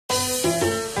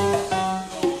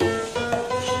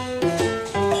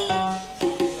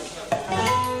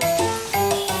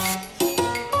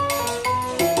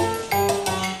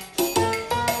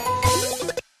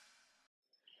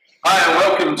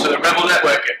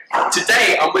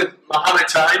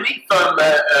Tahimi from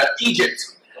Egypt,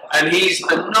 and he's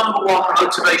the #1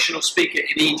 motivational speaker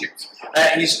in Egypt.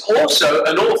 He's also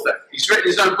an author. He's written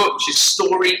his own book, which is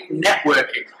Story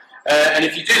Networking. And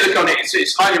if you do look on it,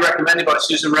 it's highly recommended by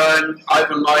Susan Rowan,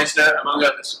 Ivan Meisner, among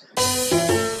others.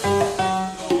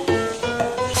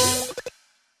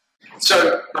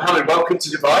 So, Mohammed, welcome to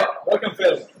Dubai. Welcome,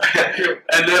 Phil. Thank you.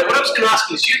 And what I was going to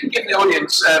ask is, you can give the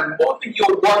audience, what would be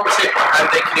your one tip on how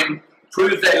they can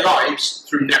improve their lives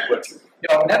through networking?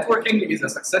 Networking is a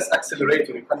success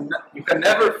accelerator. You can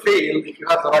never fail if you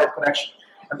have the right connection.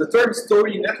 And the term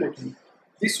story networking,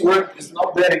 this word is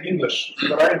not there in English,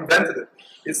 but I invented it.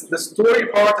 It's the story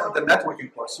part and the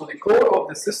networking part. So the core of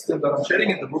the system that I'm sharing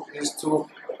in the book is to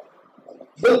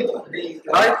build the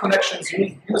right connections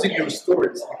using your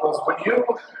stories. Because when you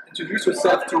introduce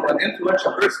yourself to an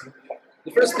influential person,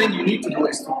 the first thing you need to do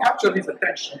is to capture his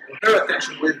attention, or her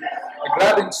attention, with a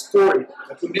grabbing story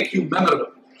that will make you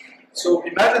memorable. So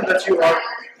imagine that you are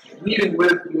meeting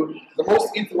with the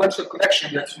most influential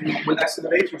connection that will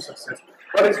accelerate your success.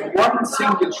 What is one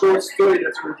single short story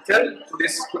that you will tell to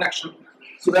this connection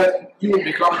so that you will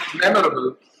become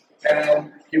memorable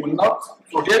and he will not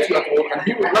forget you at all, and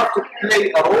he will love to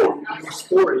play a role in your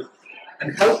story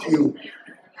and help you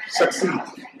succeed.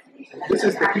 So this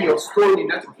is the key of story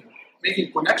networking,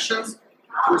 making connections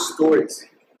through stories.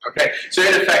 Okay, so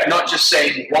in effect, not just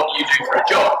saying what you do for a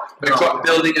job, but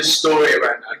building a story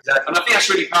around that. Exactly. And I think that's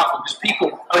really powerful because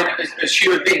people, as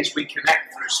human beings, we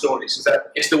connect through stories.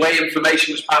 Exactly. It's the way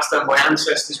information was passed down by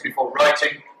ancestors before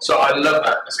writing. So I love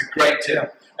that. That's a great tip.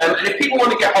 Yeah. And if people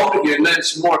want to get hold of you and learn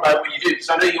some more about what you do, because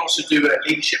I know you also do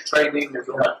leadership training and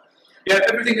all that. Yeah,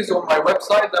 everything is on my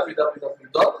website,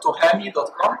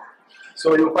 www.tohami.com.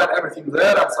 So you'll find everything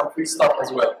there and some free stuff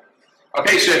as well.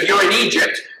 Okay, so if you're in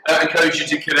Egypt, I encourage you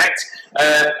to connect.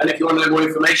 And if you want to know more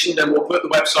information, then we'll put the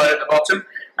website at the bottom.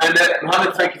 And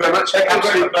Mohammed, thank you very much. Thank you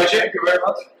very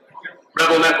much.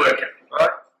 Rebel Networking.